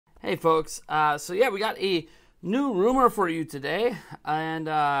Hey folks, so yeah, we got a new rumor for you today, and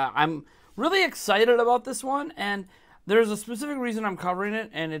I'm really excited about this one, and there's a specific reason I'm covering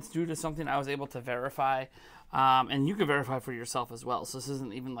it, and it's due to something I was able to verify, and you can verify for yourself as well. So this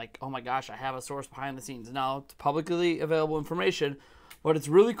isn't even like, oh my gosh, I have a source behind the scenes. No, it's publicly available information, but it's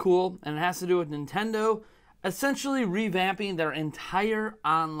really cool, and it has to do with Nintendo essentially revamping their entire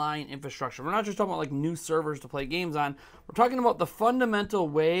online infrastructure. We're not just talking about like new servers to play games on. We're talking about the fundamental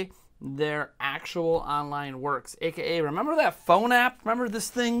way their actual online works. AKA, remember that phone app? Remember this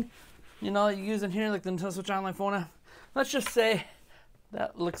thing, you know, you use in here, like the Nintendo Switch Online phone app? Let's just say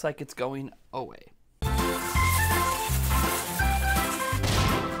that looks like it's going away.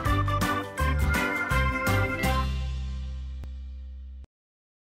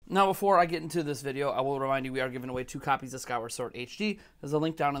 Now, before I get into this video, I will remind you we are giving away 2 copies of Skyward Sword HD. There's a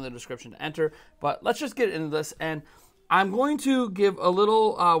link down in the description to enter. But let's just get into this, and I'm going to give a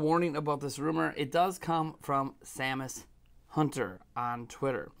little warning about this rumor. It does come from Samus Hunter on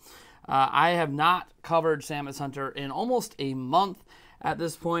Twitter. I have not covered Samus Hunter in almost a month at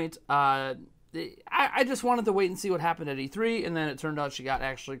this point. I just wanted to wait and see what happened at E3, and then it turned out she got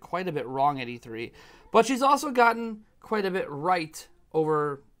actually quite a bit wrong at E3. But she's also gotten quite a bit right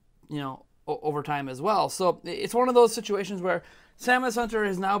over time as well. So it's one of those situations where Samus Hunter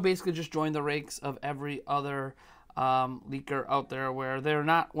has now basically just joined the ranks of every other leaker out there where they're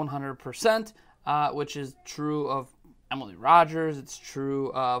not 100%, which is true of Emily Rogers, it's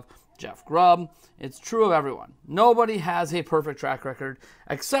true of Jeff Grubb, it's true of everyone. Nobody has a perfect track record,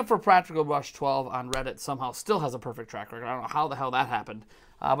 except for Practical Rush 12 on Reddit somehow still has a perfect track record. I don't know how the hell that happened,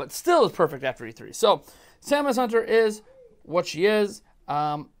 but still is perfect after E3. So Samus Hunter is what she is.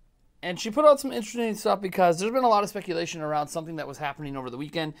 And she put out some interesting stuff because there's been a lot of speculation around something that was happening over the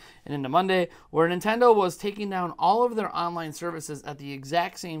weekend and into Monday, where Nintendo was taking down all of their online services at the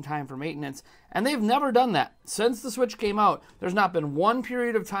exact same time for maintenance, and they've never done that. Since the Switch came out, there's not been one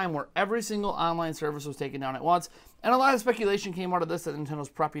period of time where every single online service was taken down at once, and a lot of speculation came out of this that Nintendo's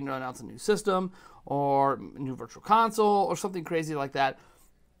prepping to announce a new system, or a new virtual console, or something crazy like that.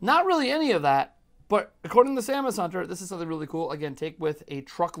 Not really any of that. But according to Samus Hunter, this is something really cool. Again, take with a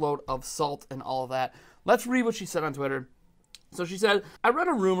truckload of salt and all of that. Let's read what she said on Twitter. So she said, I read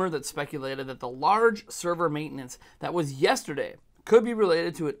a rumor that speculated that the large server maintenance that was yesterday could be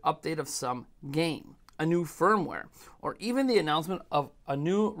related to an update of some game, a new firmware, or even the announcement of a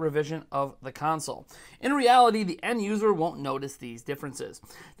new revision of the console. In reality, the end user won't notice these differences.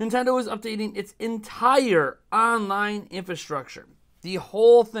 Nintendo is updating its entire online infrastructure, the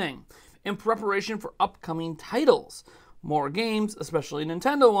whole thing, in preparation for upcoming titles. More games, especially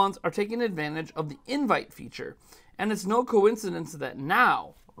Nintendo ones, are taking advantage of the invite feature. And it's no coincidence that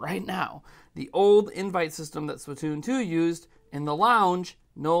now, right now, the old invite system that Splatoon 2 used in the lounge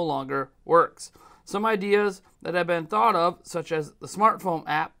no longer works. Some ideas that have been thought of, such as the smartphone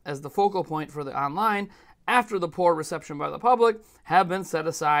app as the focal point for the online, after the poor reception by the public, have been set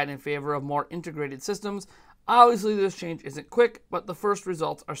aside in favor of more integrated systems. Obviously, this change isn't quick, but the first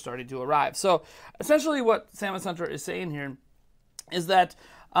results are starting to arrive. So, essentially what Samus Hunter is saying here is that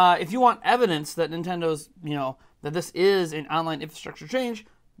if you want evidence that Nintendo's, that this is an online infrastructure change,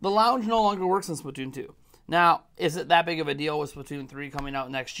 the lounge no longer works in Splatoon 2. Now, is it that big of a deal with Splatoon 3 coming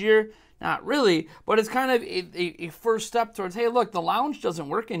out next year? Not really, but it's kind of a first step towards, hey, look, the lounge doesn't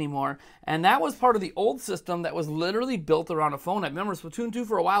work anymore, and that was part of the old system that was literally built around a phone app. Remember, Splatoon 2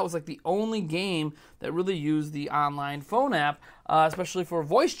 for a while was like the only game that really used the online phone app, especially for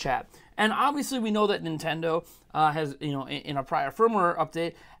voice chat. And obviously, we know that Nintendo has, in a prior firmware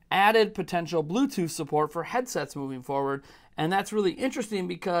update, added potential Bluetooth support for headsets moving forward, and that's really interesting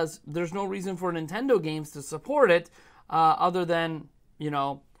because there's no reason for Nintendo games to support it other than,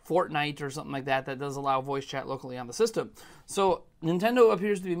 Fortnite or something like that does allow voice chat locally on the system. So Nintendo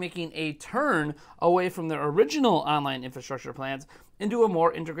appears to be making a turn away from their original online infrastructure plans into a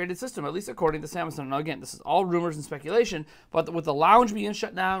more integrated system, at least according to Samsung. Now again, this is all rumors and speculation, but with the lounge being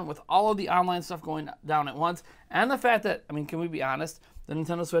shut down, with all of the online stuff going down at once, and the fact that, can we be honest, the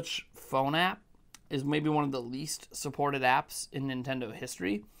Nintendo Switch phone app is maybe one of the least supported apps in Nintendo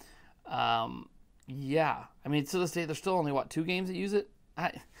history. Yeah, to this day, there's still only, 2 games that use it?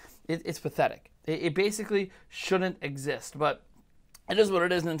 It's pathetic. It basically shouldn't exist, but it is what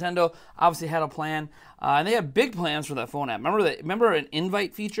it is. Nintendo obviously had a plan, and they had big plans for that phone app. Remember an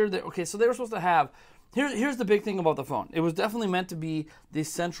invite feature? So they were supposed to have. Here's the big thing about the phone. It was definitely meant to be the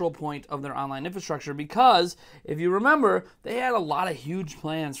central point of their online infrastructure because, if you remember, they had a lot of huge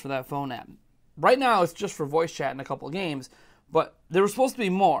plans for that phone app. Right now, it's just for voice chat and a couple of games, but there was supposed to be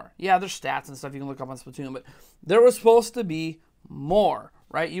more. Yeah, there's stats and stuff you can look up on Splatoon, but there was supposed to be more,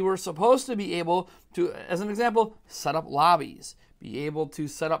 right? You were supposed to be able to, as an example, set up lobbies, be able to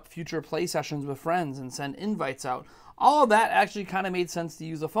set up future play sessions with friends and send invites out. All of that actually kind of made sense to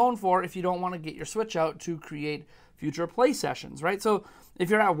use a phone for if you don't want to get your Switch out to create future play sessions, right? So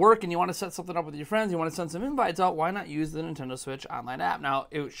if you're at work and you want to set something up with your friends, you want to send some invites out, why not use the Nintendo Switch online app? Now,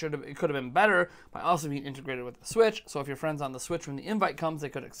 it could have been better by also being integrated with the Switch. So if your friend's on the Switch when the invite comes, they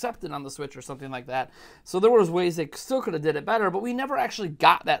could accept it on the Switch or something like that. So there was ways they still could have did it better, but we never actually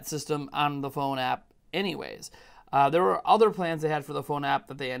got that system on the phone app anyways. There were other plans they had for the phone app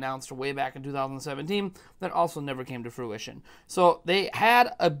that they announced way back in 2017 that also never came to fruition. So they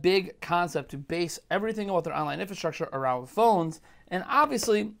had a big concept to base everything about their online infrastructure around phones, and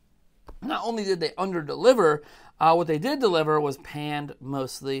obviously, not only did they under-deliver, what they did deliver was panned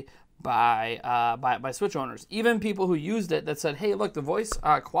mostly by Switch owners. Even people who used it that said, hey, look, the voice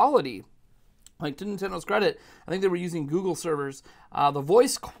quality, like to Nintendo's credit, I think they were using Google servers, the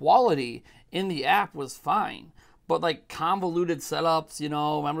voice quality in the app was fine. But like convoluted setups, you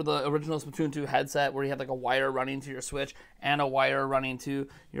know, remember the original Splatoon 2 headset where you had like a wire running to your Switch and a wire running to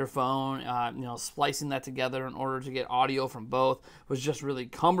your phone, you know, splicing that together in order to get audio from both was just really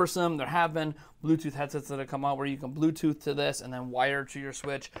cumbersome. There have been Bluetooth headsets that have come out where you can Bluetooth to this and then wire to your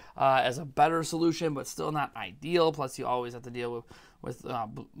Switch as a better solution, but still not ideal. Plus, you always have to deal with you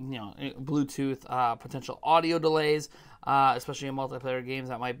know, Bluetooth potential audio delays, especially in multiplayer games.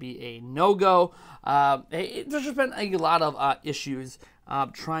 That might be a no-go. There's just been a lot of issues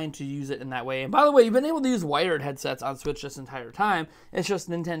trying to use it in that way. And by the way, you've been able to use wired headsets on Switch this entire time. It's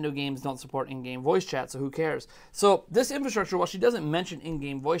just Nintendo games don't support in-game voice chat, so who cares? So this infrastructure, while she doesn't mention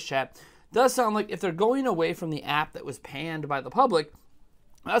in-game voice chat, does sound like if they're going away from the app that was panned by the public,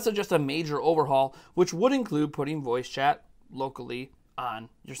 that's just a major overhaul, which would include putting voice chat locally on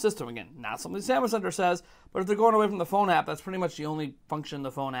your system. Again, not something Samus Center says, but if they're going away from the phone app, that's pretty much the only function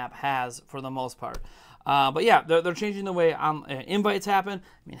the phone app has for the most part. But yeah, they're changing the way invites happen.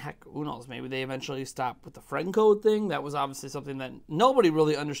 I mean, heck, who knows? Maybe they eventually stop with the friend code thing. That was obviously something that nobody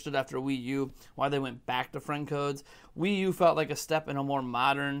really understood after Wii U, why they went back to friend codes. Wii U felt like a step in a more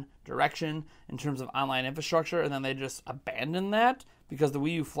modern direction in terms of online infrastructure, and then they just abandoned that because the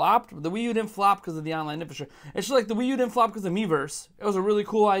Wii U flopped. The Wii U didn't flop because of the online infrastructure. It's just like the Wii U didn't flop because of Miiverse. It was a really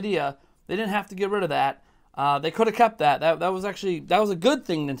cool idea. They didn't have to get rid of that. They could have kept that. That was a good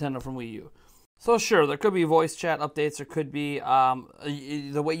thing, Nintendo, from Wii U. So sure, there could be voice chat updates. There could be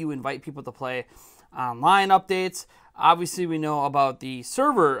the way you invite people to play online updates. Obviously, we know about the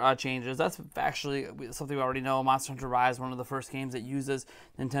server changes. That's actually something we already know. Monster Hunter Rise, one of the first games that uses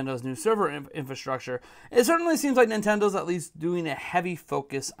Nintendo's new server infrastructure. It certainly seems like Nintendo's at least doing a heavy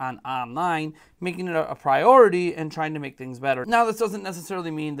focus on online, making it a priority and trying to make things better. Now, this doesn't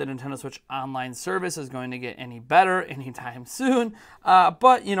necessarily mean that Nintendo Switch Online service is going to get any better anytime soon.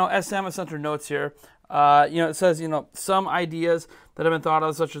 But, you know, as Samus Center notes here, it says, some ideas that have been thought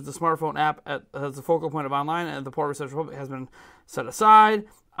of, such as the smartphone app as the focal point of online and the port reception has been set aside.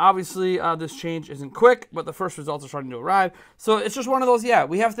 Obviously, this change isn't quick, but the first results are starting to arrive. So it's just one of those,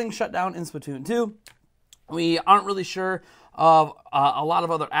 we have things shut down in Splatoon 2. We aren't really sure of a lot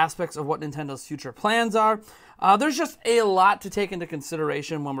of other aspects of what Nintendo's future plans are. There's just a lot to take into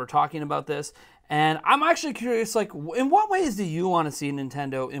consideration when we're talking about this. And I'm actually curious, in what ways do you want to see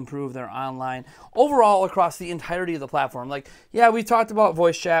Nintendo improve their online overall across the entirety of the platform? We've talked about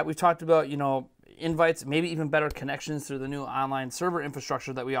voice chat. We've talked about, invites, maybe even better connections through the new online server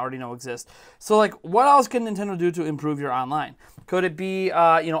infrastructure that we already know exists. So, what else can Nintendo do to improve your online? Could it be,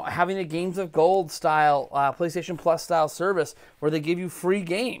 having a Games of Gold style, PlayStation Plus style service where they give you free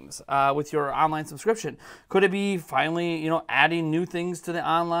games with your online subscription? Could it be finally, adding new things to the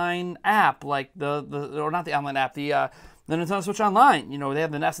online app, like or not the online app, the Nintendo Switch Online? They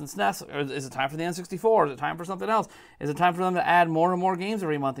have the NES and SNES. Is it time for the N64? Is it time for something else? Is it time for them to add more and more games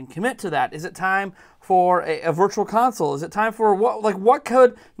every month and commit to that? Is it time for a virtual console? Is it time for what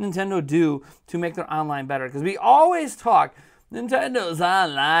could Nintendo do to make their online better? Because we always talk, Nintendo's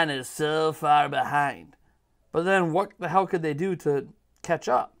online is so far behind. But then what the hell could they do to catch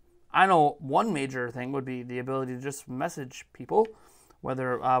up? I know one major thing would be the ability to just message people,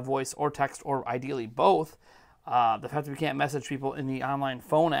 whether voice or text or ideally both. The fact that we can't message people in the online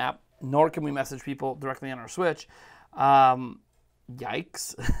phone app, nor can we message people directly on our Switch. Yikes.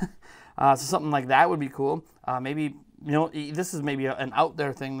 So something like that would be cool. Maybe, this is maybe an out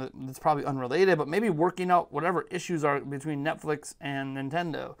there thing that's probably unrelated, but maybe working out whatever issues are between Netflix and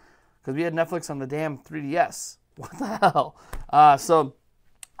Nintendo. Because we had Netflix on the damn 3DS. What the hell? So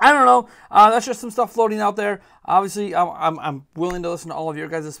I don't know. That's just some stuff floating out there. Obviously, I'm willing to listen to all of your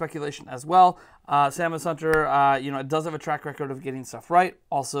guys' speculation as well. Samus Hunter, it does have a track record of getting stuff right.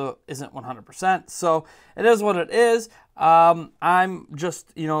 Also, isn't 100%. So it is what it is. I'm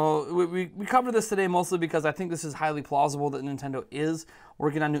just, we covered this today mostly because I think this is highly plausible that Nintendo is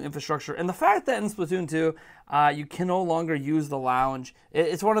working on new infrastructure. And the fact that in Splatoon 2, you can no longer use the lounge.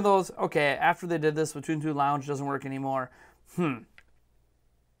 It's one of those, okay, after they did this, Splatoon 2 lounge doesn't work anymore.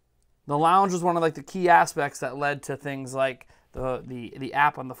 The lounge was one of like the key aspects that led to things like the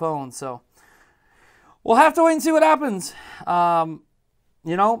app on the phone. So we'll have to wait and see what happens.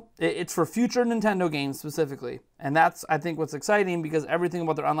 It's for future Nintendo games specifically. And that's, I think, what's exciting because everything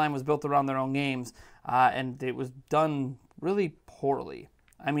about their online was built around their own games. And it was done really poorly.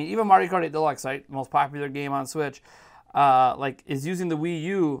 I mean, even Mario Kart 8 Deluxe, right, the most popular game on Switch, is using the Wii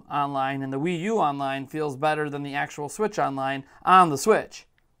U online. And the Wii U online feels better than the actual Switch online on the Switch.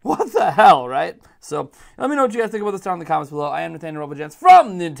 What the hell, right? So let me know what you guys think about this down in the comments below. I am Nathaniel Robojans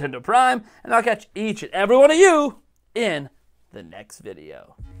from Nintendo Prime, and I'll catch each and every one of you in the next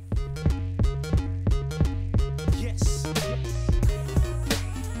video. Yes.